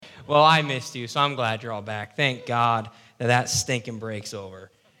Well, I missed you, so I'm glad you're all back. Thank God that stinking break's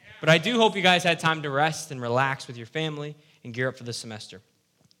over. But I do hope you guys had time to rest and relax with your family and gear up for the semester.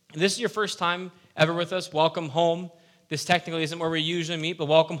 If this is your first time ever with us, welcome home. This technically isn't where we usually meet, but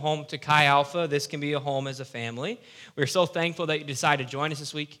welcome home to Chi Alpha. This can be a home as a family. We're so thankful that you decided to join us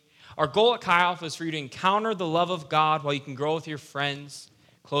this week. Our goal at Chi Alpha is for you to encounter the love of God while you can grow with your friends,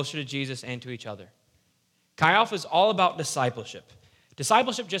 closer to Jesus and to each other. Chi Alpha is all about discipleship.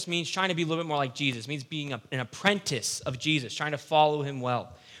 Discipleship just means trying to be a little bit more like Jesus. It means being an apprentice of Jesus, trying to follow him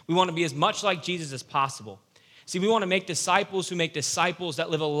well. We want to be as much like Jesus as possible. See, we want to make disciples who make disciples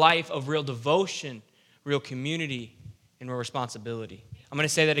that live a life of real devotion, real community, and real responsibility. I'm going to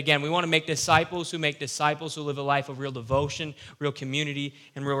say that again. We want to make disciples who live a life of real devotion, real community,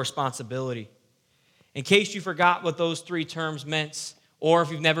 and real responsibility. In case you forgot what those three terms meant, or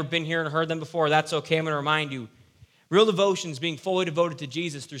if you've never been here and heard them before, that's okay. I'm going to remind you. Real devotion is being fully devoted to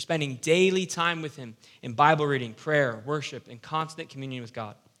Jesus through spending daily time with him in Bible reading, prayer, worship, and constant communion with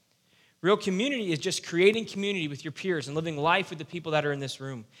God. Real community is just creating community with your peers and living life with the people that are in this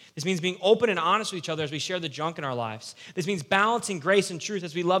room. This means being open and honest with each other as we share the junk in our lives. This means balancing grace and truth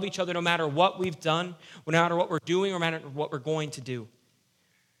as we love each other no matter what we've done, no matter what we're doing, or no matter what we're going to do,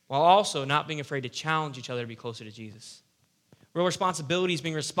 while also not being afraid to challenge each other to be closer to Jesus. Real responsibility is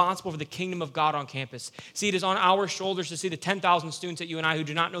being responsible for the kingdom of God on campus. See, it is on our shoulders to see the 10,000 students at UNI who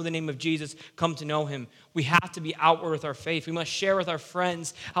do not know the name of Jesus come to know him. We have to be outward with our faith. We must share with our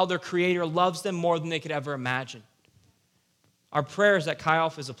friends how their Creator loves them more than they could ever imagine. Our prayer is that Chi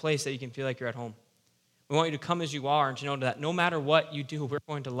Alpha is a place that you can feel like you're at home. We want you to come as you are and to know that no matter what you do, we're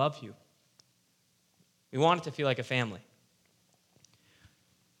going to love you. We want it to feel like a family.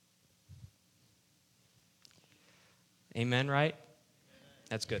 Amen, right?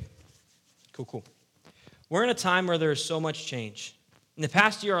 That's good. Cool. We're in a time where there is so much change. In the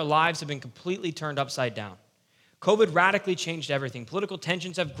past year, our lives have been completely turned upside down. COVID radically changed everything. Political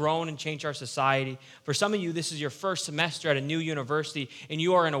tensions have grown and changed our society. For some of you, this is your first semester at a new university, and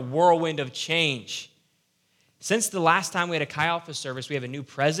you are in a whirlwind of change. Since the last time we had a Chi Alpha service, we have a new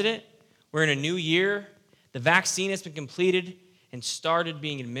president. We're in a new year. The vaccine has been completed and started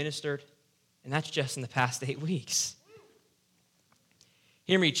being administered, and that's just in the past 8 weeks.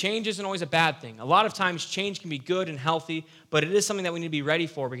 Hear me, change isn't always a bad thing. A lot of times change can be good and healthy, but it is something that we need to be ready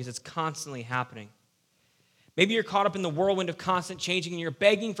for because it's constantly happening. Maybe you're caught up in the whirlwind of constant changing and you're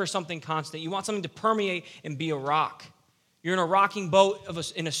begging for something constant. You want something to permeate and be a rock. You're in a rocking boat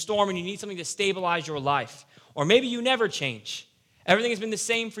in a storm and you need something to stabilize your life. Or maybe you never change. Everything has been the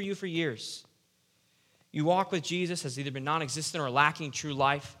same for you for years. You walk with Jesus has either been non-existent or lacking true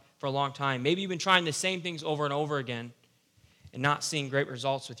life for a long time. Maybe you've been trying the same things over and over again and not seeing great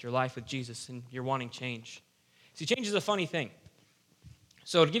results with your life with Jesus, and you're wanting change. See, change is a funny thing.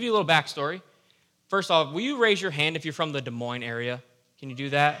 So to give you a little backstory, first off, will you raise your hand if you're from the Des Moines area? Can you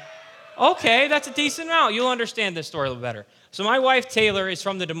do that? Okay, that's a decent amount. You'll understand this story a little better. So my wife, Taylor, is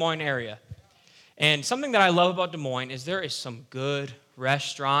from the Des Moines area. And something that I love about Des Moines is there is some good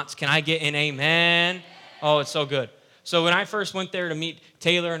restaurants. Can I get an amen? Oh, it's so good. So when I first went there to meet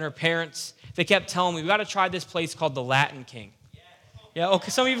Taylor and her parents, they kept telling me, we got to try this place called the Latin King. Yeah,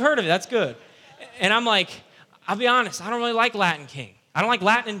 okay, some of you have heard of it. That's good. And I'm like, I'll be honest, I don't really like Latin King. I don't like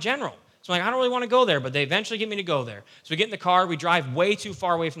Latin in general. So I'm like, I don't really want to go there, but they eventually get me to go there. So we get in the car, we drive way too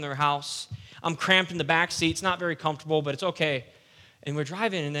far away from their house. I'm cramped in the back seat. It's not very comfortable, but it's okay. And we're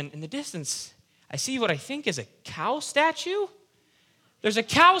driving, and then in the distance, I see what I think is a cow statue. There's a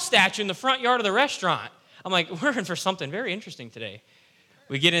cow statue in the front yard of the restaurant. I'm like, we're in for something very interesting today.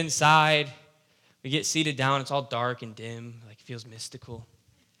 We get inside, we get seated down, it's all dark and dim, like it feels mystical.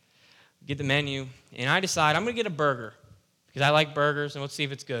 We get the menu, and I decide I'm going to get a burger because I like burgers, and let's see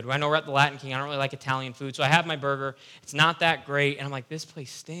if it's good. I know we're at the Latin King, I don't really like Italian food, so I have my burger. It's not that great, and I'm like, this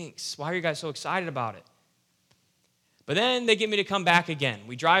place stinks. Why are you guys so excited about it? But then they get me to come back again.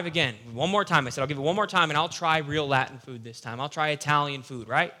 We drive again, one more time. I said, I'll give it one more time, and I'll try real Latin food this time. I'll try Italian food,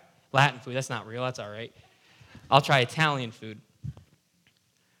 right? Latin food, that's not real, that's all right. I'll try Italian food.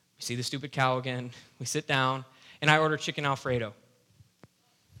 We see the stupid cow again. We sit down, and I order chicken Alfredo.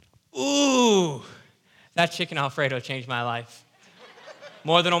 Ooh, that chicken Alfredo changed my life.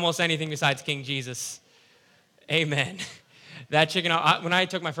 More than almost anything besides King Jesus. Amen. That chicken, when I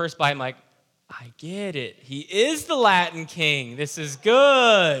took my first bite, I'm like, I get it. He is the Latin King. This is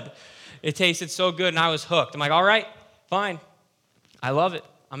good. It tasted so good, and I was hooked. I'm like, all right, fine. I love it.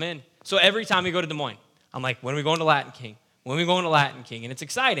 I'm in. So every time we go to Des Moines, I'm like, when are we going to Latin King? When are we going to Latin King? And it's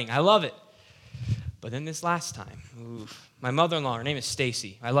exciting. I love it. But then this last time, my mother-in-law, her name is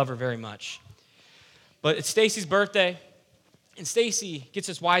Stacy. I love her very much. But it's Stacy's birthday, And Stacy gets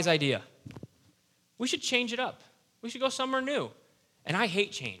this wise idea. We should change it up. We should go somewhere new. And I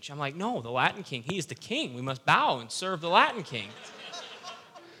hate change. I'm like, no, the Latin king, he is the king. We must bow and serve the Latin king.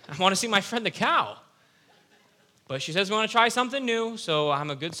 I want to see my friend the cow. But she says we want to try something new, so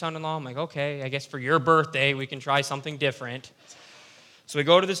I'm a good son-in-law. I'm like, okay, I guess for your birthday we can try something different. So we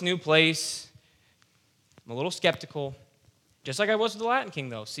go to this new place. I'm a little skeptical, just like I was with the Latin king,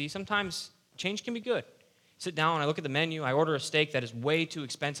 though. See, sometimes change can be good. Sit down, I look at the menu, I order a steak that is way too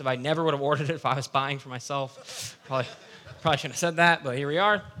expensive. I never would have ordered it if I was buying for myself. Probably shouldn't have said that, but here we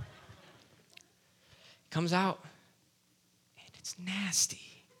are. It comes out, and it's nasty.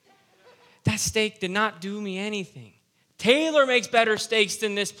 That steak did not do me anything. Taylor makes better steaks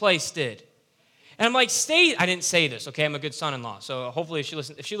than this place did. And I'm like, I didn't say this, okay? I'm a good son-in-law. So hopefully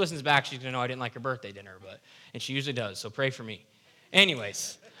if she listens back, she's going to know I didn't like her birthday dinner. And she usually does, so pray for me.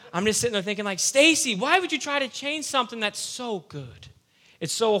 Anyways, I'm just sitting there thinking like, Stacy, why would you try to change something that's so good?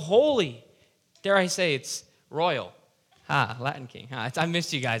 It's so holy. Dare I say it's royal. Latin king. I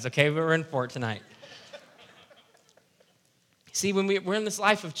missed you guys, okay? But we're in for it tonight. See, when we're in this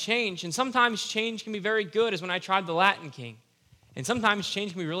life of change, and sometimes change can be very good, as when I tried the Latin king. And sometimes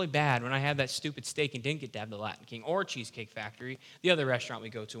change can be really bad when I had that stupid steak and didn't get to have the Latin king or Cheesecake Factory, the other restaurant we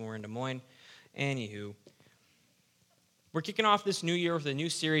go to when we're in Des Moines. Anywho, we're kicking off this new year with a new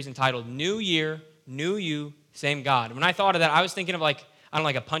series entitled New Year, New You, Same God. And when I thought of that, I was thinking of like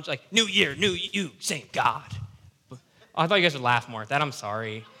a punch, like New Year, New You, Same God. I thought you guys would laugh more at that. I'm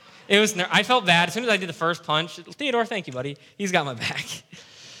sorry. I felt bad. As soon as I did the first punch, Theodore, thank you, buddy. He's got my back.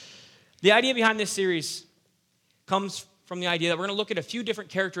 The idea behind this series comes from the idea that we're going to look at a few different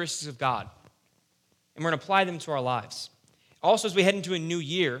characteristics of God, and we're going to apply them to our lives. Also, as we head into a new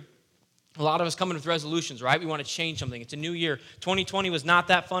year, a lot of us come in with resolutions, right? We want to change something. It's a new year. 2020 was not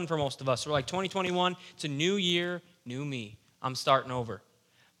that fun for most of us. So we're like, 2021, it's a new year, new me. I'm starting over.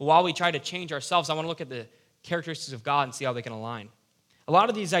 But while we try to change ourselves, I want to look at the characteristics of God and see how they can align. A lot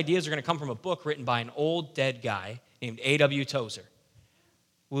of these ideas are going to come from a book written by an old dead guy named A.W. Tozer.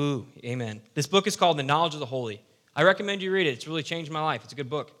 Woo, amen. This book is called The Knowledge of the Holy. I recommend you read it. It's really changed my life. It's a good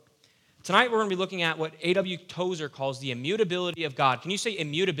book. Tonight we're going to be looking at what A.W. Tozer calls the immutability of God. Can you say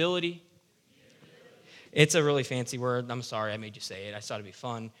immutability? It's a really fancy word. I'm sorry I made you say it. I thought it'd be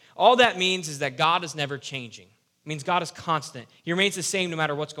fun. All that means is that God is never changing. It means God is constant. He remains the same no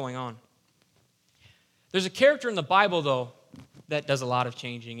matter what's going on. There's a character in the Bible, though, that does a lot of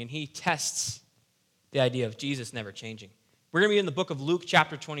changing, and he tests the idea of Jesus never changing. We're going to be in the book of Luke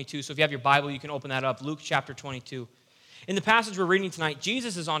chapter 22, so if you have your Bible, you can open that up, Luke chapter 22. In the passage we're reading tonight,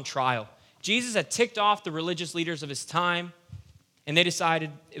 Jesus is on trial. Jesus had ticked off the religious leaders of his time, and they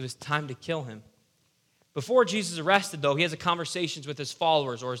decided it was time to kill him. Before Jesus is arrested, though, he has a conversation with his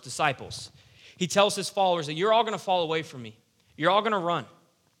followers or his disciples. He tells his followers that you're all going to fall away from me. You're all going to run.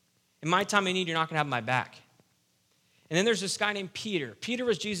 In my time of need, you're not going to have my back. And then there's this guy named Peter. Peter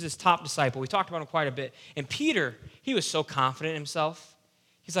was Jesus' top disciple. We talked about him quite a bit. And Peter, he was so confident in himself.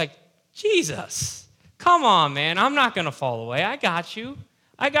 He's like, Jesus, come on, man. I'm not going to fall away. I got you.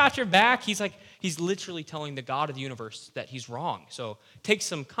 I got your back. He's literally telling the God of the universe that he's wrong. So take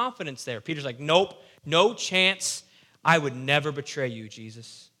some confidence there. Peter's like, nope, no chance. I would never betray you,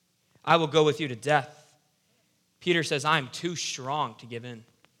 Jesus. I will go with you to death. Peter says, I'm too strong to give in.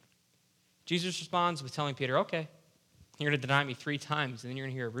 Jesus responds with telling Peter, okay, you're going to deny me 3 times, and then you're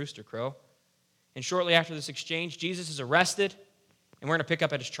going to hear a rooster crow. And shortly after this exchange, Jesus is arrested, and we're going to pick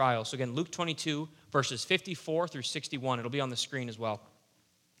up at his trial. So again, Luke 22, verses 54 through 61. It'll be on the screen as well.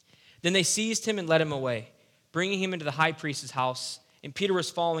 Then they seized him and led him away, bringing him into the high priest's house, and Peter was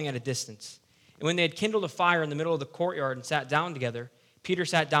following at a distance. And when they had kindled a fire in the middle of the courtyard and sat down together, Peter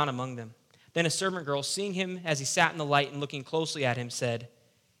sat down among them. Then a servant girl, seeing him as he sat in the light and looking closely at him, said,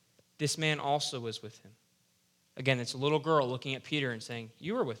 this man also was with him. Again, it's a little girl looking at Peter and saying,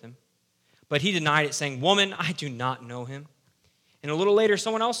 you were with him. But he denied it, saying, woman, I do not know him. And a little later,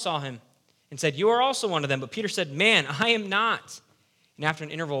 someone else saw him and said, you are also one of them. But Peter said, man, I am not. And after an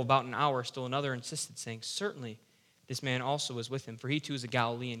interval of about an hour, still another insisted, saying, certainly this man also was with him, for he too is a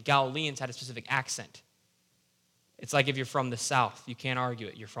Galilean. Galileans had a specific accent. It's like if you're from the South. You can't argue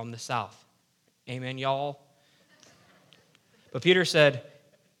it. You're from the South. Amen, y'all? But Peter said,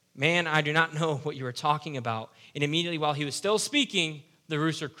 man, I do not know what you are talking about. And immediately while he was still speaking, the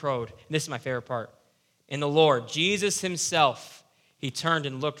rooster crowed. And this is my favorite part. And the Lord, Jesus himself, he turned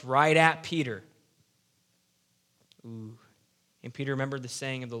and looked right at Peter. Ooh. And Peter remembered the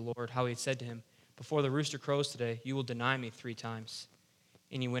saying of the Lord, how he had said to him, before the rooster crows today, you will deny me 3 times.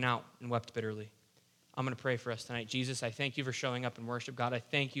 And he went out and wept bitterly. I'm going to pray for us tonight. Jesus, I thank you for showing up in worship. God, I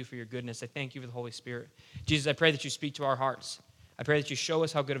thank you for your goodness. I thank you for the Holy Spirit. Jesus, I pray that you speak to our hearts. I pray that you show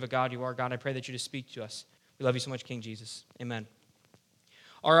us how good of a God you are, God. I pray that you just speak to us. We love you so much, King Jesus. Amen.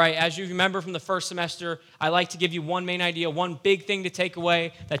 All right, as you remember from the first semester, I like to give you one main idea, one big thing to take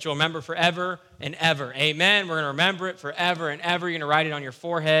away that you'll remember forever and ever. Amen. We're going to remember it forever and ever. You're going to write it on your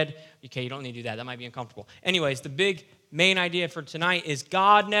forehead. Okay, you don't need to do that. That might be uncomfortable. Anyways, the big main idea for tonight is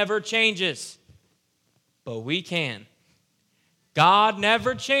God never changes, but we can. God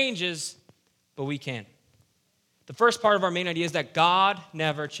never changes, but we can. The first part of our main idea is that God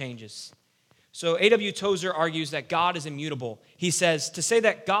never changes. So A.W. Tozer argues that God is immutable. He says, to say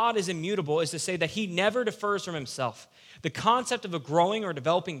that God is immutable is to say that he never differs from himself. The concept of a growing or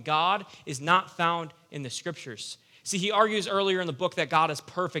developing God is not found in the scriptures. See, he argues earlier in the book that God is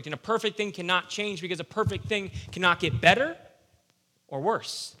perfect, and a perfect thing cannot change because a perfect thing cannot get better or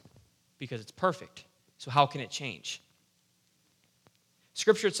worse because it's perfect. So how can it change?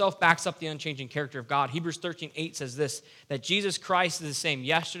 Scripture itself backs up the unchanging character of God. Hebrews 13:8 says this, that Jesus Christ is the same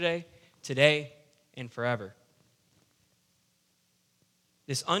yesterday, today, and forever.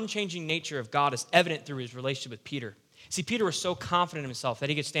 This unchanging nature of God is evident through his relationship with Peter. See, Peter was so confident in himself that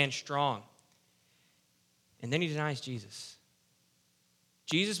he could stand strong. And then he denies Jesus.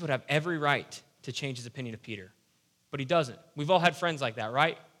 Jesus would have every right to change his opinion of Peter, but he doesn't. We've all had friends like that,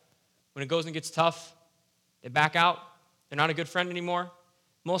 right? When it goes and gets tough, they back out. They're not a good friend anymore.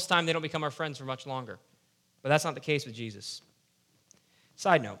 Most of the time, they don't become our friends for much longer. But that's not the case with Jesus.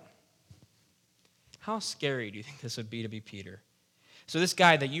 Side note. How scary do you think this would be to be Peter? So this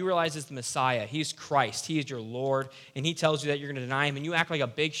guy that you realize is the Messiah, he's Christ, he is your Lord, and he tells you that you're going to deny him, and you act like a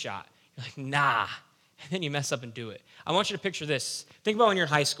big shot. You're like, nah, and then you mess up and do it. I want you to picture this. Think about when you're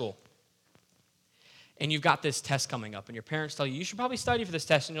in high school, and you've got this test coming up, and your parents tell you, you should probably study for this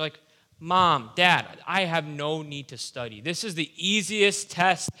test, and you're like, Mom, Dad, I have no need to study. This is the easiest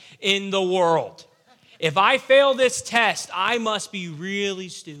test in the world. If I fail this test, I must be really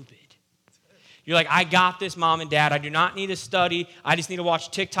stupid. You're like, I got this, Mom and Dad. I do not need to study. I just need to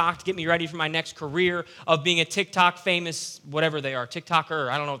watch TikTok to get me ready for my next career of being a TikTok famous, whatever they are, TikToker.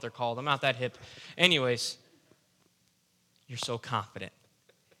 I don't know what they're called. I'm not that hip. Anyways, you're so confident.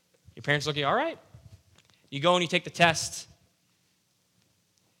 Your parents look at you, all right. You go and you take the test.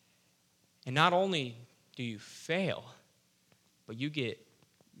 And not only do you fail, but you get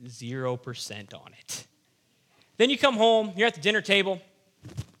 0% on it. Then you come home, you're at the dinner table.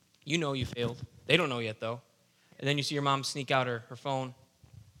 You know you failed. They don't know yet, though. And then you see your mom sneak out her phone.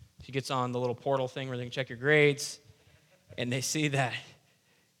 She gets on the little portal thing where they can check your grades. And they see that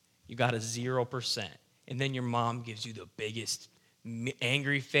you got a 0%. And then your mom gives you the biggest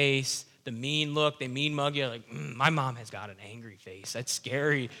angry face, the mean look. They mean mug you. Like, my mom has got an angry face. That's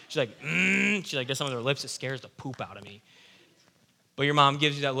scary. She's like, She like does some of her lips. It scares the poop out of me. But your mom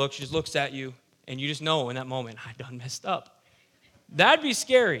gives you that look. She just looks at you. And you just know in that moment, I done messed up. That'd be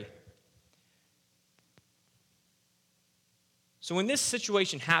scary. So when this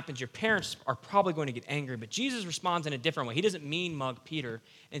situation happens, your parents are probably going to get angry, but Jesus responds in a different way. He doesn't mean mug Peter.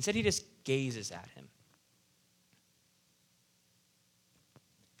 Instead, he just gazes at him.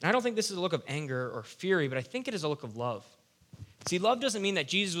 And I don't think this is a look of anger or fury, but I think it is a look of love. See, love doesn't mean that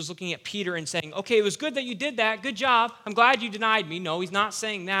Jesus was looking at Peter and saying, okay, it was good that you did that. Good job. I'm glad you denied me. No, he's not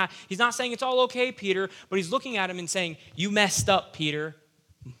saying that. He's not saying it's all okay, Peter, but he's looking at him and saying, you messed up, Peter,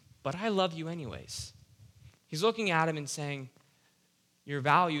 but I love you anyways. He's looking at him and saying, your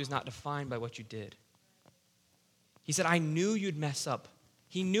value is not defined by what you did. He said, I knew you'd mess up.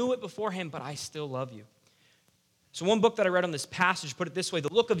 He knew it beforehand, but I still love you. So one book that I read on this passage put it this way: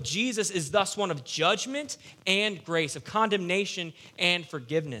 the look of Jesus is thus one of judgment and grace, of condemnation and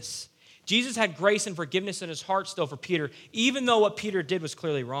forgiveness. Jesus had grace and forgiveness in his heart still for Peter, even though what Peter did was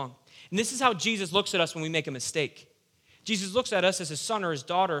clearly wrong. And this is how Jesus looks at us when we make a mistake. Jesus looks at us as his son or his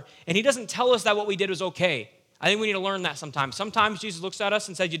daughter, and he doesn't tell us that what we did was okay. I think we need to learn that sometimes. Sometimes Jesus looks at us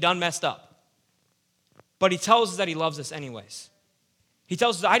and says, you done messed up. But he tells us that he loves us anyways. He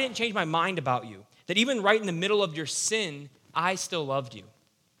tells us, I didn't change my mind about you. That even right in the middle of your sin, I still loved you.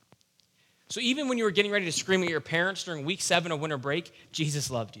 So even when you were getting ready to scream at your parents during week 7 of winter break, Jesus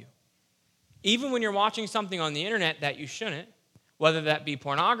loved you. Even when you're watching something on the internet that you shouldn't, whether that be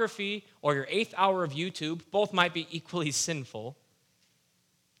pornography or your 8th hour of YouTube, both might be equally sinful,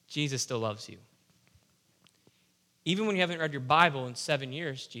 Jesus still loves you. Even when you haven't read your Bible in 7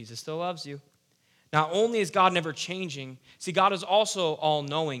 years, Jesus still loves you. Not only is God never changing, see, God is also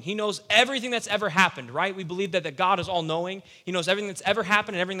all-knowing. He knows everything that's ever happened, right? We believe that God is all-knowing. He knows everything that's ever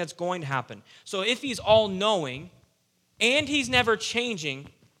happened and everything that's going to happen. So if he's all-knowing and he's never changing,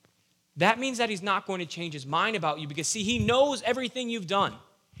 that means that he's not going to change his mind about you because, see, he knows everything you've done.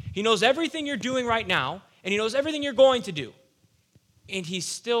 He knows everything you're doing right now, and he knows everything you're going to do. and he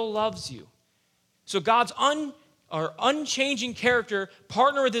still loves you. So God's unchanging character,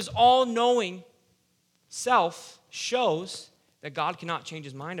 partner with his all-knowing self, shows that God cannot change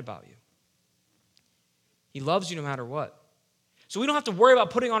his mind about you. He loves you no matter what. So we don't have to worry about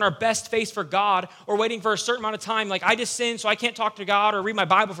putting on our best face for God or waiting for a certain amount of time, like I just sinned so I can't talk to God or read my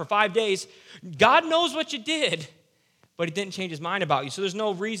Bible for 5 days. God knows what you did, but he didn't change his mind about you. So there's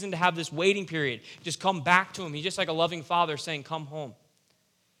no reason to have this waiting period. Just come back to him. He's just like a loving father saying, come home.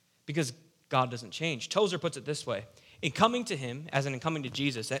 Because God doesn't change. Tozer puts it this way. In coming to him, as in coming to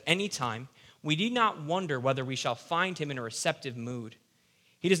Jesus, at any time, we need not wonder whether we shall find him in a receptive mood.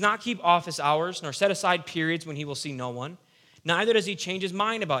 He does not keep office hours, nor set aside periods when he will see no one. Neither does he change his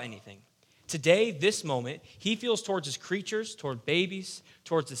mind about anything. Today, this moment, he feels towards his creatures, toward babies,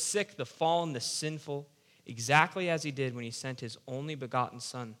 towards the sick, the fallen, the sinful, exactly as he did when he sent his only begotten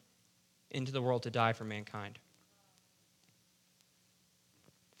Son into the world to die for mankind.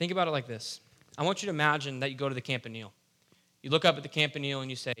 Think about it like this. I want you to imagine that you go to the Campanile. You look up at the Campanile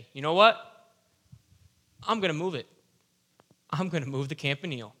and you say, you know what? I'm going to move it. I'm going to move the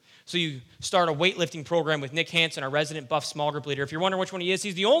Campanile. So you start a weightlifting program with Nick Hansen, our resident buff small group leader. If you're wondering which one he is,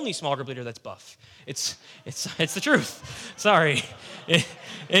 he's the only small group leader that's buff. It's the truth. Sorry.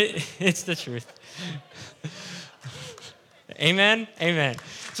 It's the truth. Amen? Amen.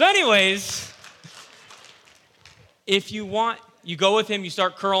 So anyways, if you want, you go with him, you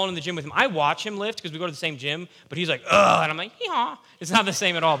start curling in the gym with him. I watch him lift because we go to the same gym, but he's like, ugh, and I'm like, yeah. It's not the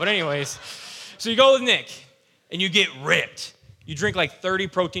same at all. But anyways, so you go with Nick, and you get ripped. You drink like 30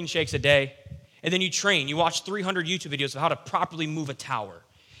 protein shakes a day, and then you train. You watch 300 YouTube videos of how to properly move a tower.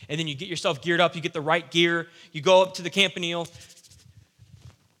 And then you get yourself geared up, you get the right gear, you go up to the Campanile.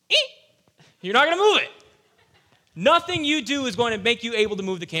 You're not going to move it. Nothing you do is going to make you able to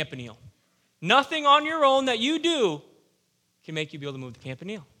move the Campanile. Nothing on your own that you do can make you be able to move the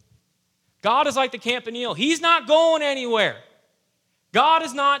Campanile. God is like the Campanile. He's not going anywhere. God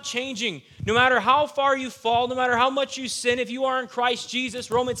is not changing. No matter how far you fall, no matter how much you sin, if you are in Christ Jesus,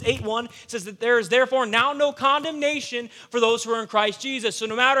 Romans 8:1 says that there is therefore now no condemnation for those who are in Christ Jesus. So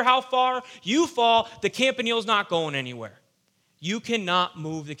no matter how far you fall, the Campanile is not going anywhere. You cannot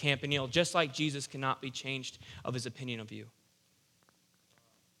move the Campanile, just like Jesus cannot be changed of his opinion of you.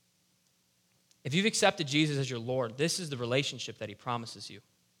 If you've accepted Jesus as your Lord, this is the relationship that he promises you.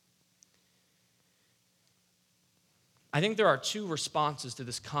 I think there are two responses to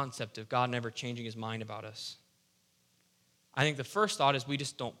this concept of God never changing his mind about us. I think the first thought is we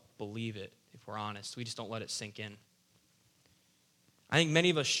just don't believe it, if we're honest. We just don't let it sink in. I think many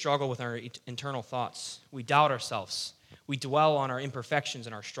of us struggle with our internal thoughts. We doubt ourselves. We dwell on our imperfections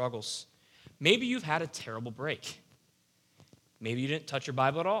and our struggles. Maybe you've had a terrible break. Maybe you didn't touch your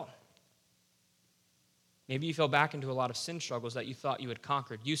Bible at all. Maybe you fell back into a lot of sin struggles that you thought you had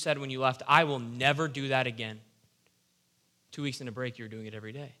conquered. You said when you left, I will never do that again. 2 weeks into break, you're doing it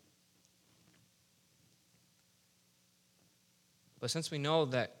every day. But since we know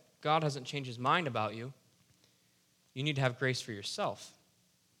that God hasn't changed his mind about you, you need to have grace for yourself.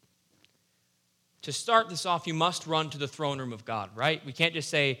 To start this off, you must run to the throne room of God, right? We can't just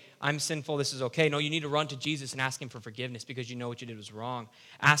say, I'm sinful, this is okay. No, you need to run to Jesus and ask him for forgiveness because you know what you did was wrong.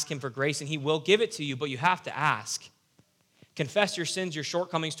 Ask him for grace, and he will give it to you, but you have to ask. Confess your sins, your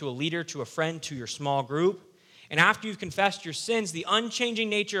shortcomings to a leader, to a friend, to your small group. And after you've confessed your sins, the unchanging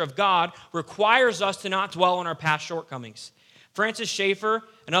nature of God requires us to not dwell on our past shortcomings. Francis Schaeffer,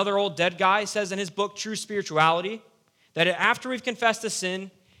 another old dead guy, says in his book, True Spirituality, that after we've confessed a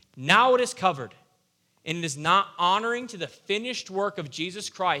sin, now it is covered. And it is not honoring to the finished work of Jesus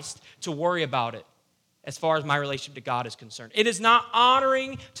Christ to worry about it as far as my relationship to God is concerned. It is not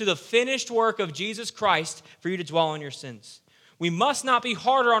honoring to the finished work of Jesus Christ for you to dwell on your sins. We must not be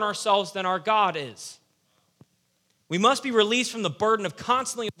harder on ourselves than our God is. We must be released from the burden of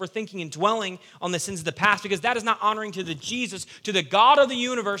constantly overthinking and dwelling on the sins of the past because that is not honoring to the Jesus, to the God of the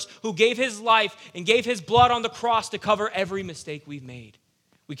universe who gave his life and gave his blood on the cross to cover every mistake we've made.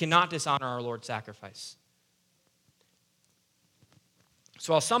 We cannot dishonor our Lord's sacrifice.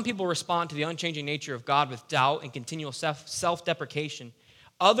 So while some people respond to the unchanging nature of God with doubt and continual self-deprecation,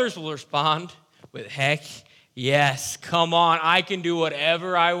 others will respond with, heck, yes, come on, I can do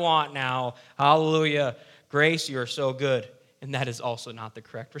whatever I want now. Hallelujah. Grace, you are so good. And that is also not the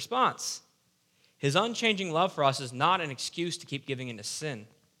correct response. His unchanging love for us is not an excuse to keep giving into sin.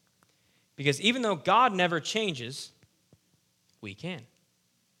 Because even though God never changes, we can.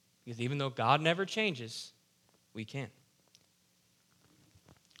 Because even though God never changes, we can.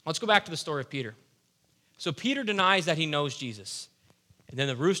 Let's go back to the story of Peter. So Peter denies that he knows Jesus. And then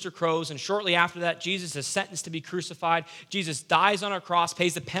the rooster crows, and shortly after that, Jesus is sentenced to be crucified. Jesus dies on a cross,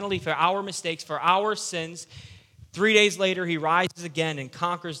 pays the penalty for our mistakes, for our sins. 3 days later, he rises again and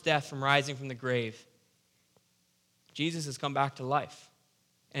conquers death from rising from the grave. Jesus has come back to life.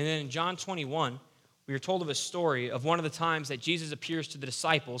 And then in John 21, we are told of a story of one of the times that Jesus appears to the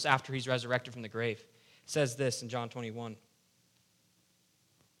disciples after he's resurrected from the grave. It says this in John 21.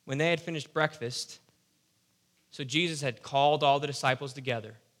 When they had finished breakfast, so Jesus had called all the disciples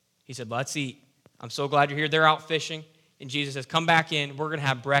together. He said, let's eat. I'm so glad you're here. They're out fishing. And Jesus says, come back in. We're going to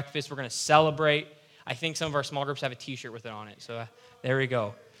have breakfast. We're going to celebrate. I think some of our small groups have a T-shirt with it on it. So there we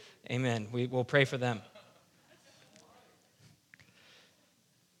go. Amen. We'll pray for them.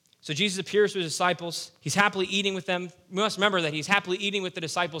 So Jesus appears to his disciples. He's happily eating with them. We must remember that he's happily eating with the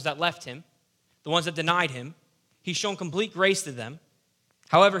disciples that left him, the ones that denied him. He's shown complete grace to them.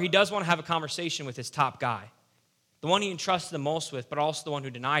 However, he does want to have a conversation with his top guy, the one he entrusted the most with, but also the one who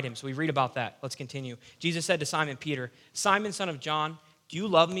denied him. So we read about that. Let's continue. Jesus said to Simon Peter, Simon, son of John, do you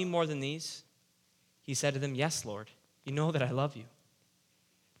love me more than these? He said to them, yes, Lord. You know that I love you.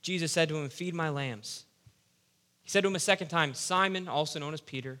 Jesus said to him, feed my lambs. He said to him a second time, Simon, also known as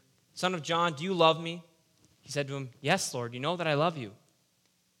Peter, son of John, do you love me? He said to him, yes, Lord. You know that I love you.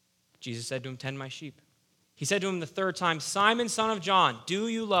 Jesus said to him, tend my sheep. He said to him the third time, Simon, son of John, do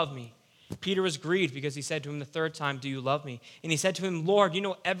you love me? Peter was grieved because he said to him the third time, do you love me? And he said to him, Lord, you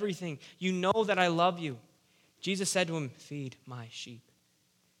know everything. You know that I love you. Jesus said to him, feed my sheep.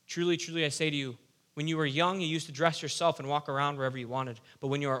 Truly, truly, I say to you, when you were young, you used to dress yourself and walk around wherever you wanted. But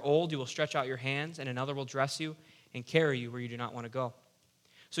when you are old, you will stretch out your hands, and another will dress you and carry you where you do not want to go.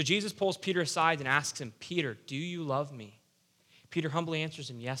 So Jesus pulls Peter aside and asks him, Peter, do you love me? Peter humbly answers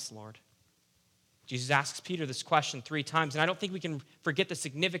him, yes, Lord. Jesus asks Peter this question 3 times, and I don't think we can forget the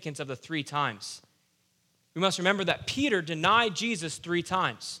significance of the 3 times. We must remember that Peter denied Jesus 3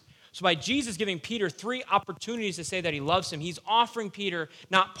 times. So by Jesus giving Peter 3 opportunities to say that he loves him, he's offering Peter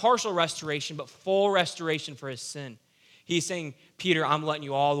not partial restoration, but full restoration for his sin. He's saying, Peter, I'm letting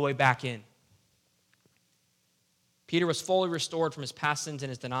you all the way back in. Peter was fully restored from his past sins and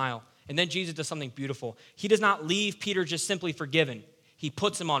his denial. And then Jesus does something beautiful. He does not leave Peter just simply forgiven. He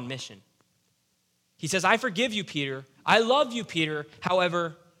puts him on mission. He says, I forgive you, Peter. I love you, Peter.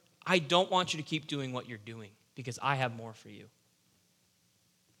 However, I don't want you to keep doing what you're doing because I have more for you.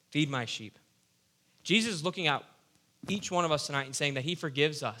 Feed my sheep. Jesus is looking at each one of us tonight and saying that he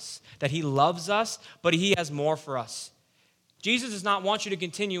forgives us, that he loves us, but he has more for us. Jesus does not want you to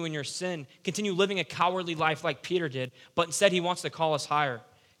continue in your sin, continue living a cowardly life like Peter did, but instead he wants to call us higher.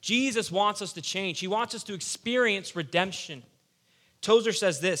 Jesus wants us to change. He wants us to experience redemption. Tozer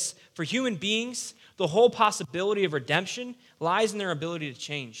says this, for human beings, the whole possibility of redemption lies in their ability to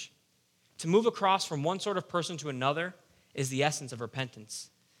change. To move across from one sort of person to another is the essence of repentance.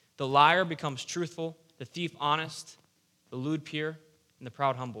 The liar becomes truthful, the thief honest, the lewd pure, and the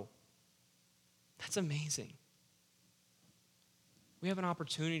proud humble. That's amazing. We have an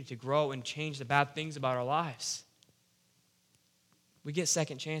opportunity to grow and change the bad things about our lives. We get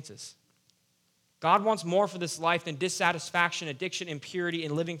second chances. God wants more for this life than dissatisfaction, addiction, impurity,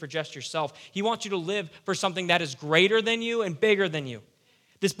 and living for just yourself. He wants you to live for something that is greater than you and bigger than you.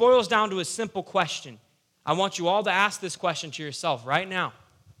 This boils down to a simple question. I want you all to ask this question to yourself right now.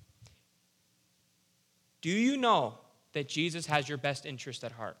 Do you know that Jesus has your best interest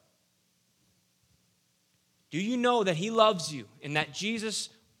at heart? Do you know that he loves you and that Jesus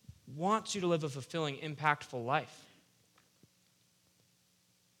wants you to live a fulfilling, impactful life?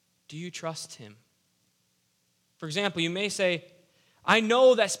 Do you trust him? For example, you may say, I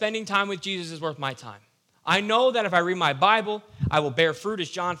know that spending time with Jesus is worth my time. I know that if I read my Bible, I will bear fruit, as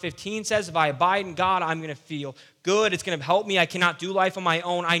John 15 says. If I abide in God, I'm going to feel good. It's going to help me. I cannot do life on my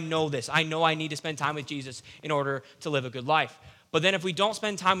own. I know this. I know I need to spend time with Jesus in order to live a good life. But then if we don't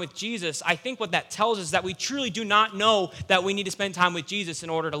spend time with Jesus, I think what that tells us is that we truly do not know that we need to spend time with Jesus in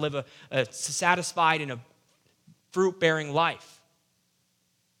order to live a satisfied and a fruit-bearing life.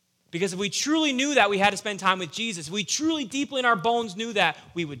 Because if we truly knew that we had to spend time with Jesus, if we truly deeply in our bones knew that,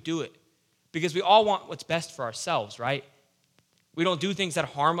 we would do it. Because we all want what's best for ourselves, right? We don't do things that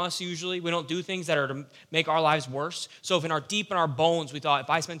harm us usually. We don't do things that are to make our lives worse. So if deep in our bones we thought, if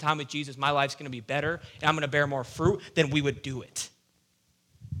I spend time with Jesus, my life's going to be better and I'm going to bear more fruit, then we would do it.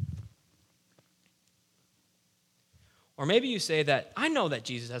 Or maybe you say that, I know that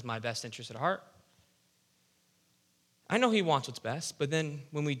Jesus has my best interest at heart. I know he wants what's best, but then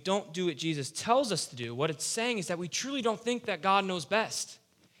when we don't do what Jesus tells us to do, what it's saying is that we truly don't think that God knows best.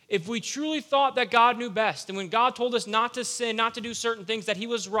 If we truly thought that God knew best, and when God told us not to sin, not to do certain things, that he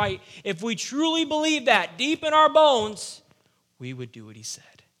was right, if we truly believe that deep in our bones, we would do what he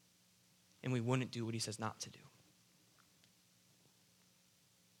said. And we wouldn't do what he says not to do.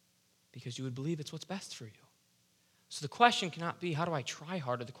 Because you would believe it's what's best for you. So the question cannot be, how do I try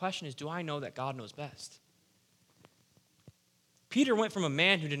harder? The question is, do I know that God knows best? Peter went from a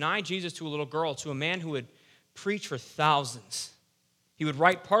man who denied Jesus to a little girl to a man who would preach for thousands. He would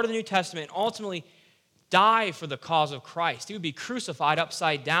write part of the New Testament and ultimately die for the cause of Christ. He would be crucified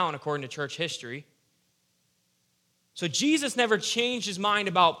upside down according to church history. So Jesus never changed his mind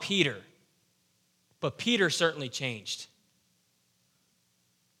about Peter, but Peter certainly changed.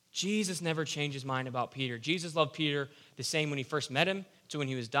 Jesus never changed his mind about Peter. Jesus loved Peter the same when he first met him to when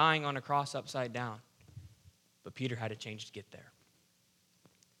he was dying on a cross upside down. But Peter had to change to get there.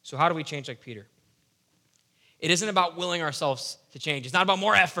 So how do we change like Peter? It isn't about willing ourselves to change. It's not about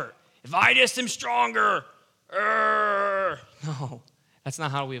more effort. If I just am stronger. No, that's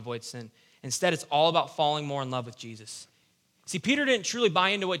not how we avoid sin. Instead, it's all about falling more in love with Jesus. See, Peter didn't truly buy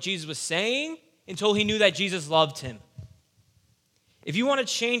into what Jesus was saying until he knew that Jesus loved him. If you want to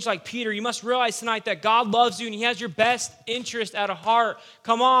change like Peter, you must realize tonight that God loves you and he has your best interest at heart.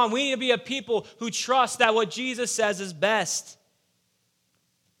 Come on, we need to be a people who trust that what Jesus says is best.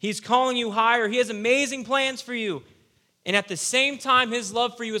 He's calling you higher. He has amazing plans for you. And at the same time, his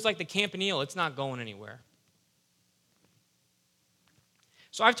love for you is like the campanile. It's not going anywhere.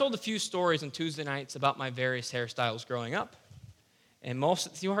 So I've told a few stories on Tuesday nights about my various hairstyles growing up. And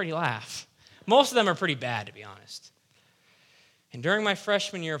you already laugh. Most of them are pretty bad, to be honest. And during my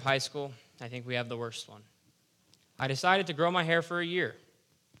freshman year of high school, I think we have the worst one. I decided to grow my hair for a year.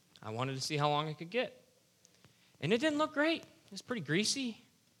 I wanted to see how long I could get. And it didn't look great. It was pretty greasy.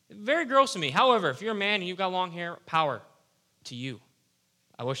 Very gross to me. However, if you're a man and you've got long hair, power to you.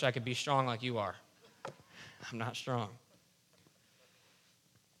 I wish I could be strong like you are. I'm not strong.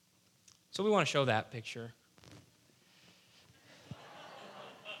 So we want to show that picture.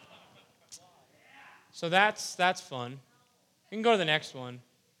 So that's fun. We can go to the next one.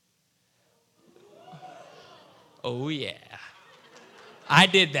 Oh, yeah. I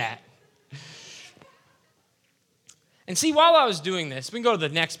did that. And see, while I was doing this, we can go to the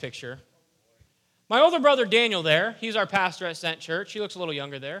next picture. My older brother Daniel there, he's our pastor at Sent Church. He looks a little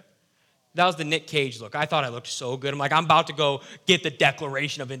younger there. That was the Nick Cage look. I thought I looked so good. I'm like, I'm about to go get the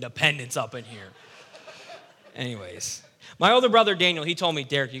Declaration of Independence up in here. Anyways, my older brother Daniel, he told me,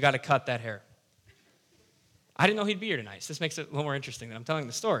 Derek, you got to cut that hair. I didn't know he'd be here tonight, so this makes it a little more interesting that I'm telling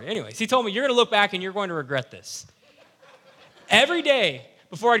the story. Anyways, he told me, you're going to look back and you're going to regret this. Every day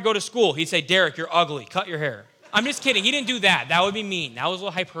before I'd go to school, he'd say, Derek, you're ugly. Cut your hair. I'm just kidding. He didn't do that. That would be mean. That was a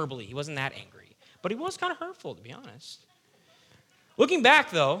little hyperbole. He wasn't that angry. But he was kind of hurtful, to be honest. Looking back,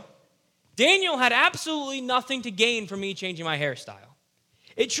 though, Daniel had absolutely nothing to gain from me changing my hairstyle.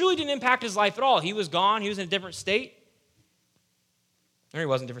 It truly didn't impact his life at all. He was gone. He was in a different state. No, he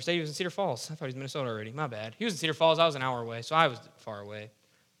wasn't in a different state. He was in Cedar Falls. I thought he was in Minnesota already. My bad. He was in Cedar Falls. I was an hour away, so I was far away.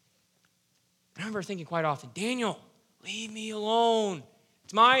 I remember thinking quite often, Daniel, leave me alone.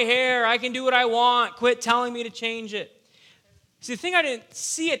 It's my hair. I can do what I want. Quit telling me to change it. See, the thing I didn't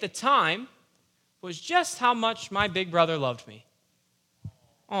see at the time was just how much my big brother loved me.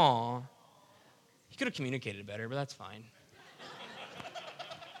 Aw. He could have communicated better, but that's fine.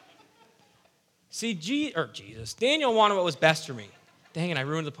 See, Jesus, Daniel wanted what was best for me. Dang it, I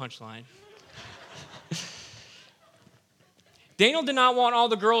ruined the punchline. Daniel did not want all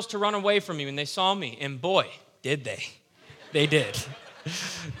the girls to run away from me when they saw me, and boy, did they. They did.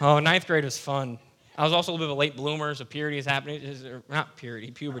 Oh, ninth grade was fun. I was also a little bit of a late bloomer, so puberty is happening. Not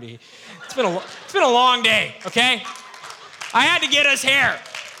puberty. It's been a long day, okay? I had to get us hair.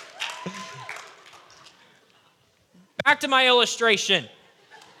 Back to my illustration.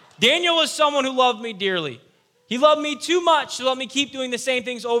 Daniel was someone who loved me dearly. He loved me too much to let me keep doing the same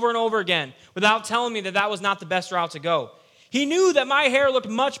things over and over again without telling me that that was not the best route to go. He knew that my hair looked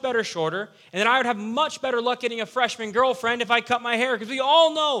much better shorter and that I would have much better luck getting a freshman girlfriend if I cut my hair, because we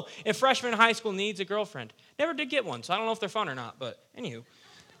all know a freshman in high school needs a girlfriend. Never did get one, so I don't know if they're fun or not, but anywho.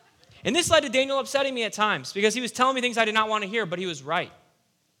 And this led to Daniel upsetting me at times because he was telling me things I did not want to hear, but he was right.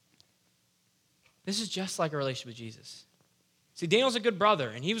 This is just like a relationship with Jesus. See, Daniel's a good brother,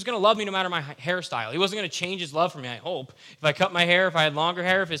 and he was going to love me no matter my hairstyle. He wasn't going to change his love for me, I hope. If I cut my hair, if I had longer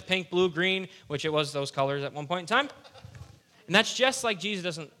hair, if it's pink, blue, green, which it was those colors at one point in time. And that's just like Jesus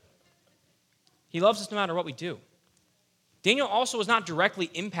doesn't. He loves us no matter what we do. Daniel also was not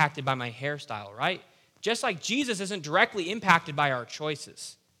directly impacted by my hairstyle, right? Just like Jesus isn't directly impacted by our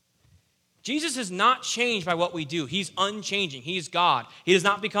choices. Jesus is not changed by what we do. He's unchanging. He's God. He does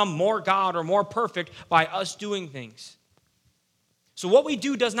not become more God or more perfect by us doing things. So what we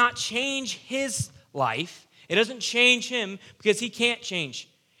do does not change his life. It doesn't change him because he can't change.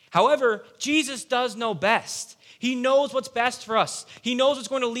 However, Jesus does know best. He knows what's best for us. He knows what's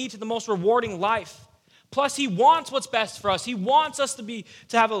going to lead to the most rewarding life. Plus, he wants what's best for us. He wants us to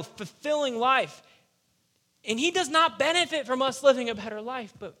have a fulfilling life. And he does not benefit from us living a better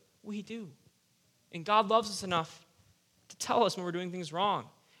life, but we do. And God loves us enough to tell us when we're doing things wrong.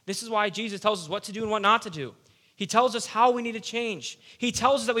 This is why Jesus tells us what to do and what not to do. He tells us how we need to change. He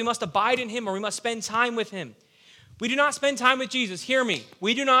tells us that we must abide in him or we must spend time with him. We do not spend time with Jesus. Hear me.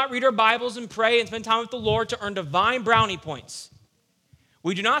 We do not read our Bibles and pray and spend time with the Lord to earn divine brownie points.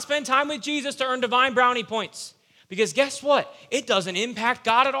 We do not spend time with Jesus to earn divine brownie points. Because guess what? It doesn't impact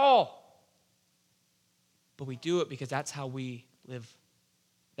God at all. But we do it because that's how we live.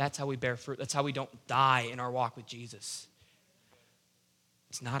 That's how we bear fruit. That's how we don't die in our walk with Jesus.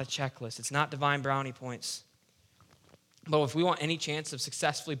 It's not a checklist. It's not divine brownie points. But if we want any chance of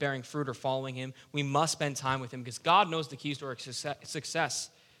successfully bearing fruit or following him, we must spend time with him because God knows the keys to our success.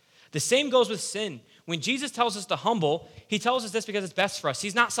 The same goes with sin. When Jesus tells us to humble, he tells us this because it's best for us.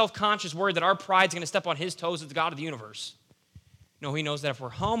 He's not self-conscious, worried that our pride's going to step on his toes as the God of the universe. No, he knows that if we're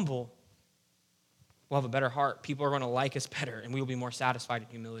humble, we'll have a better heart. People are going to like us better, and we will be more satisfied in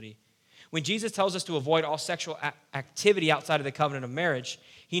humility. When Jesus tells us to avoid all sexual activity outside of the covenant of marriage,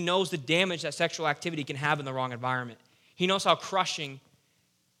 he knows the damage that sexual activity can have in the wrong environment. He knows how crushing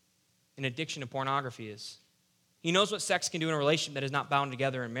an addiction to pornography is. He knows what sex can do in a relationship that is not bound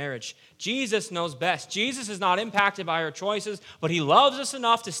together in marriage. Jesus knows best. Jesus is not impacted by our choices, but he loves us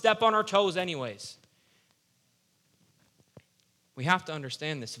enough to step on our toes anyways. We have to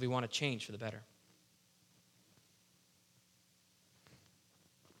understand this if we want to change for the better.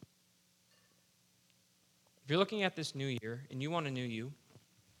 If you're looking at this new year and you want a new you,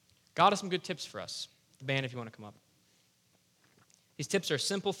 God has some good tips for us. The band, if you want to come up. These tips are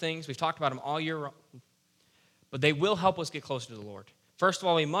simple things. We've talked about them all year long, but they will help us get closer to the Lord. First of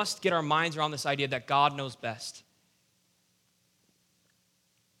all, we must get our minds around this idea that God knows best.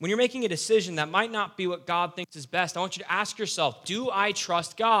 When you're making a decision that might not be what God thinks is best, I want you to ask yourself, do I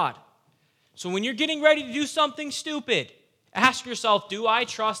trust God? So when you're getting ready to do something stupid, ask yourself, do I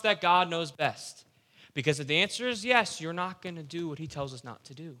trust that God knows best? Because if the answer is yes, you're not going to do what he tells us not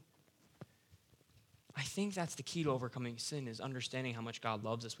to do. I think that's the key to overcoming sin, is understanding how much God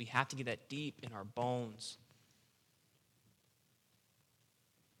loves us. We have to get that deep in our bones.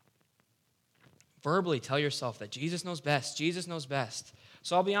 Verbally tell yourself that Jesus knows best. Jesus knows best.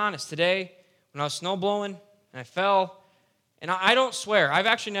 So I'll be honest. Today, when I was snow blowing and I fell, and I don't swear. I've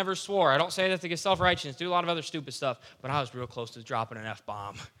actually never swore. I don't say that to get self-righteous. Do a lot of other stupid stuff. But I was real close to dropping an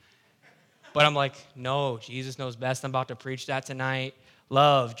F-bomb. But I'm like, no, Jesus knows best. I'm about to preach that tonight.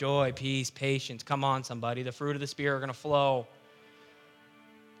 Love, joy, peace, patience. Come on, somebody. The fruit of the Spirit are going to flow.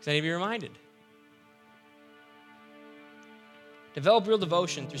 Because I need to be reminded. Develop real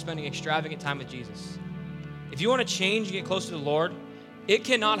devotion through spending extravagant time with Jesus. If you want to change and get closer to the Lord, it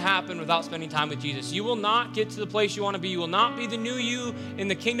cannot happen without spending time with Jesus. You will not get to the place you want to be. You will not be the new you in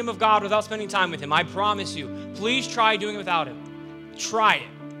the kingdom of God without spending time with him. I promise you. Please try doing it without him. Try it.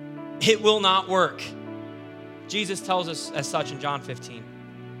 It will not work. Jesus tells us as such in John 15.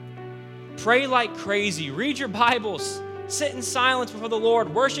 Pray like crazy. Read your Bibles. Sit in silence before the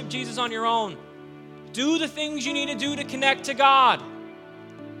Lord. Worship Jesus on your own. Do the things you need to do to connect to God.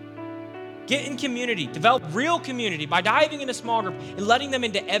 Get in community. Develop real community by diving into small group and letting them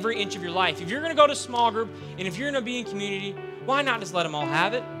into every inch of your life. If you're going to go to small group and if you're going to be in community, why not just let them all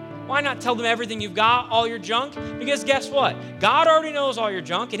have it? Why not tell them everything you've got, all your junk? Because guess what? God already knows all your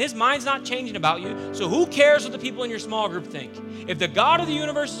junk, and his mind's not changing about you, so who cares what the people in your small group think? If the God of the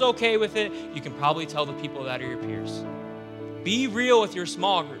universe is okay with it, you can probably tell the people that are your peers. Be real with your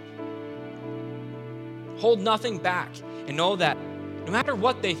small group. Hold nothing back, and know that no matter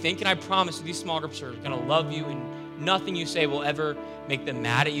what they think, and I promise you, these small groups are going to love you, and nothing you say will ever make them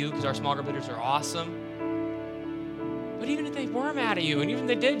mad at you, because our small group leaders are awesome. But even if they were mad at you, and even if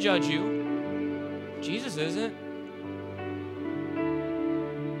they did judge you, Jesus isn't.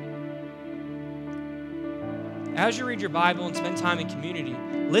 As you read your Bible and spend time in community,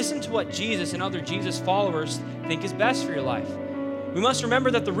 listen to what Jesus and other Jesus followers think is best for your life. We must remember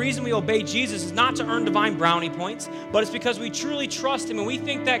that the reason we obey Jesus is not to earn divine brownie points, but it's because we truly trust him and we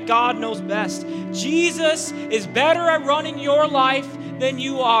think that God knows best. Jesus is better at running your life than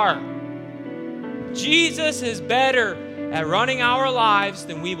you are. Jesus is better at running our lives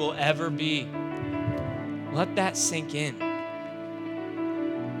than we will ever be. Let that sink in.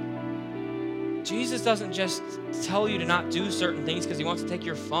 Jesus doesn't just tell you to not do certain things because he wants to take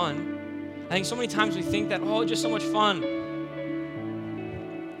your fun. I think so many times we think that, oh, it's just so much fun.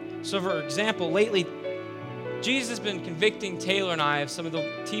 So for example, lately, Jesus has been convicting Taylor and I of some of the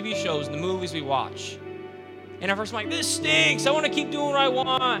TV shows and the movies we watch. And at first I'm like, this stinks. I want to keep doing what I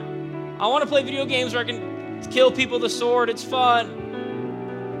want. I want to play video games where I can kill people with a sword. It's fun.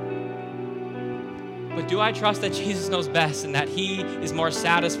 But do I trust that Jesus knows best and that he is more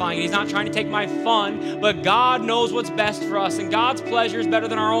satisfying? He's not trying to take my fun, but God knows what's best for us, and God's pleasure is better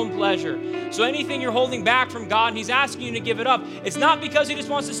than our own pleasure. So anything you're holding back from God and he's asking you to give it up, it's not because he just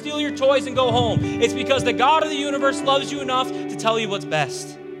wants to steal your toys and go home. It's because the God of the universe loves you enough to tell you what's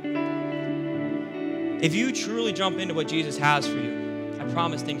best. If you truly jump into what Jesus has for you, I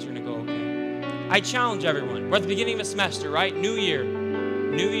promise things are going to go okay. I challenge everyone. We're at the beginning of a semester, right? New year,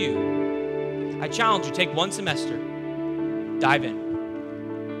 new you. I challenge you, take one semester, dive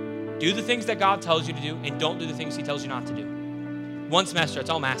in. Do the things that God tells you to do, and don't do the things he tells you not to do. One semester, that's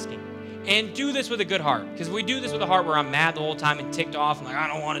all I'm asking. And do this with a good heart, because if we do this with a heart where I'm mad the whole time and ticked off, and like, I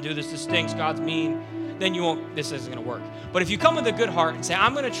don't want to do this stinks, God's mean, then this isn't going to work. But if you come with a good heart and say,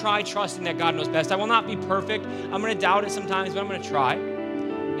 I'm going to try trusting that God knows best. I will not be perfect. I'm going to doubt it sometimes, but I'm going to try.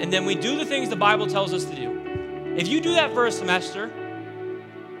 And then we do the things the Bible tells us to do. If you do that for a semester,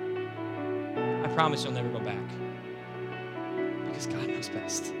 I promise you'll never go back. Because God knows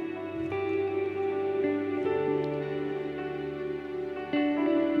best.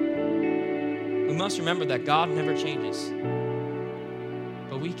 We must remember that God never changes,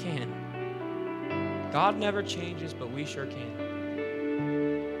 but we can. God never changes, but we sure can.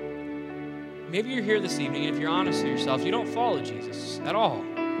 Maybe you're here this evening, and if you're honest with yourself, you don't follow Jesus at all.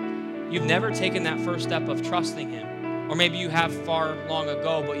 You've never taken that first step of trusting him. Or maybe you have far long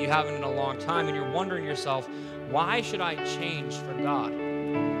ago, but you haven't in a long time, and you're wondering yourself, why should I change for God?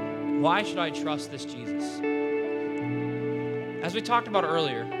 Why should I trust this Jesus? As we talked about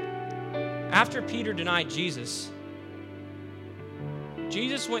earlier, after Peter denied Jesus,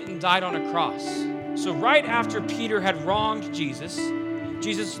 Jesus went and died on a cross. So right after Peter had wronged Jesus,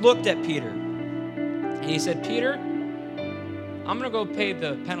 Jesus looked at Peter and he said, Peter, I'm going to go pay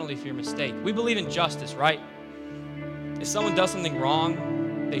the penalty for your mistake. We believe in justice, right? If someone does something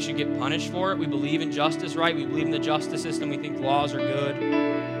wrong, they should get punished for it. We believe in justice, right? We believe in the justice system. We think laws are good.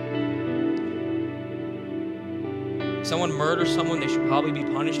 If someone murders someone, they should probably be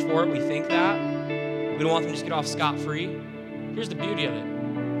punished for it. We think that. We don't want them to just get off scot-free. Here's the beauty of it.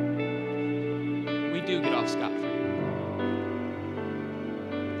 We do get off scot-free.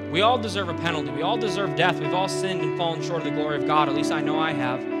 We all deserve a penalty. We all deserve death. We've all sinned and fallen short of the glory of God. At least I know I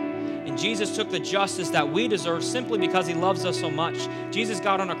have. And Jesus took the justice that we deserve simply because he loves us so much. Jesus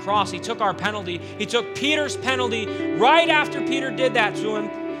got on a cross. He took our penalty. He took Peter's penalty right after Peter did that to him.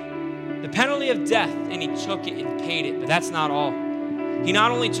 The penalty of death, and he took it and paid it. But that's not all. He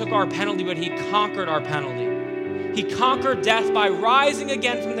not only took our penalty, but he conquered our penalty. He conquered death by rising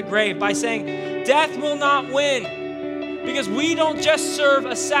again from the grave, by saying, death will not win. Because we don't just serve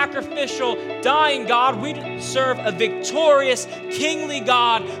a sacrificial, dying God. We serve a victorious, kingly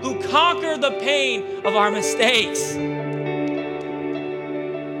God who conquered the pain of our mistakes.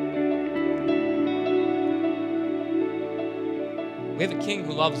 We have a king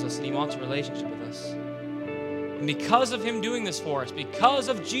who loves us and he wants a relationship with us. And because of him doing this for us, because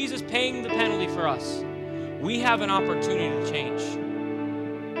of Jesus paying the penalty for us, we have an opportunity to change.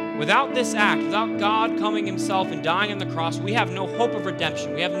 Without this act, without God coming himself and dying on the cross, we have no hope of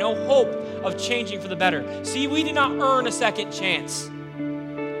redemption. We have no hope of changing for the better. See, we did not earn a second chance,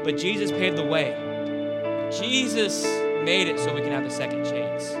 but Jesus paved the way. Jesus made it so we can have a second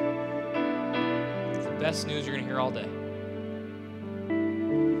chance. It's the best news you're going to hear all day.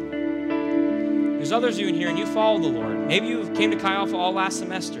 There's others of you in here and you follow the Lord. Maybe you came to Chi Alpha all last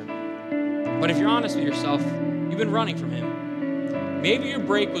semester. But if you're honest with yourself, you've been running from him. Maybe your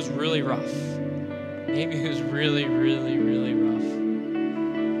break was really rough. Maybe it was really, really, really rough.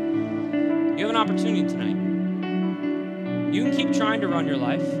 You have an opportunity tonight. You can keep trying to run your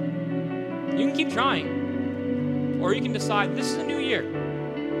life. You can keep trying. Or you can decide, this is a new year.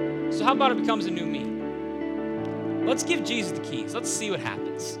 So how about it becomes a new me? Let's give Jesus the keys. Let's see what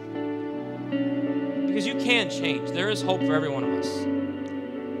happens. Because you can change. There is hope for every one of us.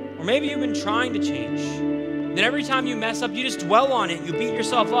 Or maybe you've been trying to change. Then every time you mess up, you just dwell on it. You beat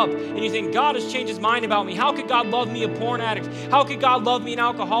yourself up. And you think, God has changed his mind about me. How could God love me, a porn addict? How could God love me, an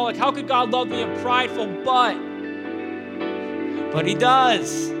alcoholic? How could God love me, a prideful butt? But he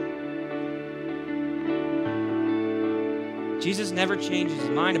does. Jesus never changes his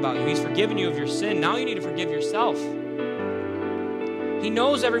mind about you. He's forgiven you of your sin. Now you need to forgive yourself. He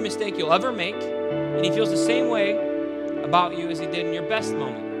knows every mistake you'll ever make. And he feels the same way about you as he did in your best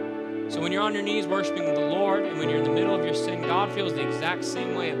moment. So when you're on your knees worshiping the Lord and when you're in the middle of your sin, God feels the exact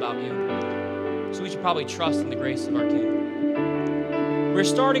same way about you. So we should probably trust in the grace of our King. We're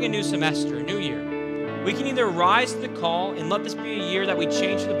starting a new semester, a new year. We can either rise to the call and let this be a year that we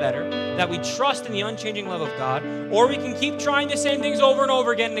change for the better, that we trust in the unchanging love of God, or we can keep trying the same things over and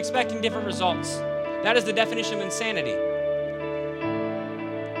over again and expecting different results. That is the definition of insanity.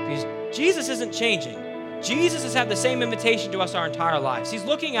 Because Jesus isn't changing. Jesus has had the same invitation to us our entire lives. He's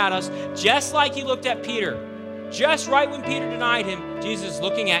looking at us just like he looked at Peter. Just right when Peter denied him, Jesus is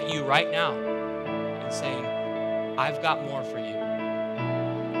looking at you right now and saying, I've got more for you.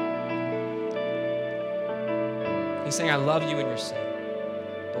 He's saying, I love you in your sin,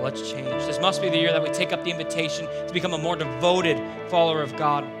 but let's change. This must be the year that we take up the invitation to become a more devoted follower of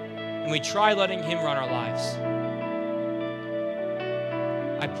God, and we try letting him run our lives.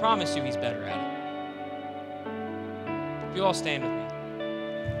 I promise you he's better at it. If you all stand with me.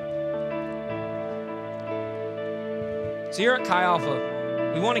 So here at Chi Alpha,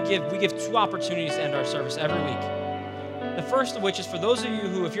 we give 2 opportunities to end our service every week. The first of which is for those of you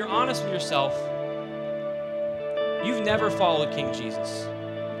who, if you're honest with yourself, you've never followed King Jesus.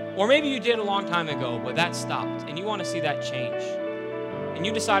 Or maybe you did a long time ago, but that stopped, and you want to see that change. And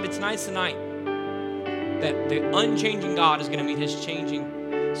you decided tonight's the night that the unchanging God is going to meet his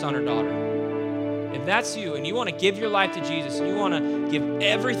changing son or daughter. If that's you, and you want to give your life to Jesus, and you want to give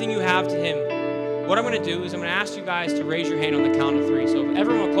everything you have to him, what I'm going to do is I'm going to ask you guys to raise your hand on the count of 3. So if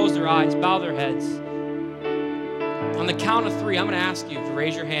everyone will close their eyes, bow their heads. On the count of 3, I'm going to ask you to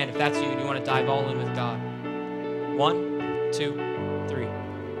raise your hand if that's you and you want to dive all in with God. 1, 2, 3.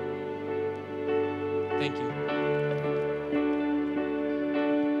 Thank you.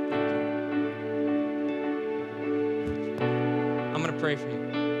 I'm going to pray for you.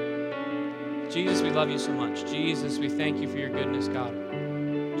 Jesus, we love you so much. Jesus, we thank you for your goodness, God.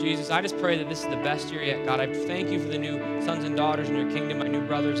 Jesus, I just pray that this is the best year yet, God. I thank you for the new sons and daughters in your kingdom, my new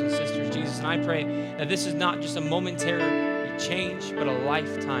brothers and sisters, Jesus. And I pray that this is not just a momentary change, but a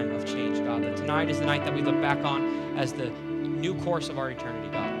lifetime of change, God. That tonight is the night that we look back on as the new course of our eternity,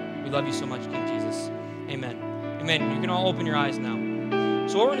 God. We love you so much, King Jesus. Amen. Amen. You can all open your eyes now.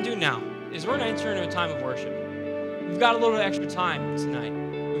 So what we're going to do now is we're going to enter into a time of worship. We've got a little bit extra time tonight.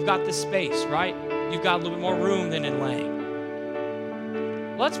 We've got this space, right? You've got a little bit more room than in Lang.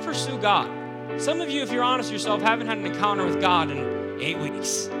 Let's pursue God. Some of you, if you're honest with yourself, haven't had an encounter with God in 8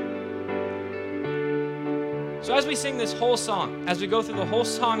 weeks. So as we sing this whole song, as we go through the whole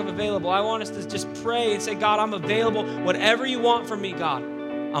song of Available, I want us to just pray and say, God, I'm available. Whatever you want from me, God,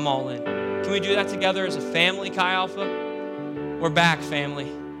 I'm all in. Can we do that together as a family, Chi Alpha? We're back,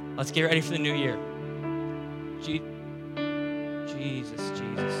 family. Let's get ready for the new year. Jesus, Jesus,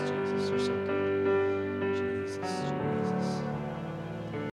 Jesus, you're so good.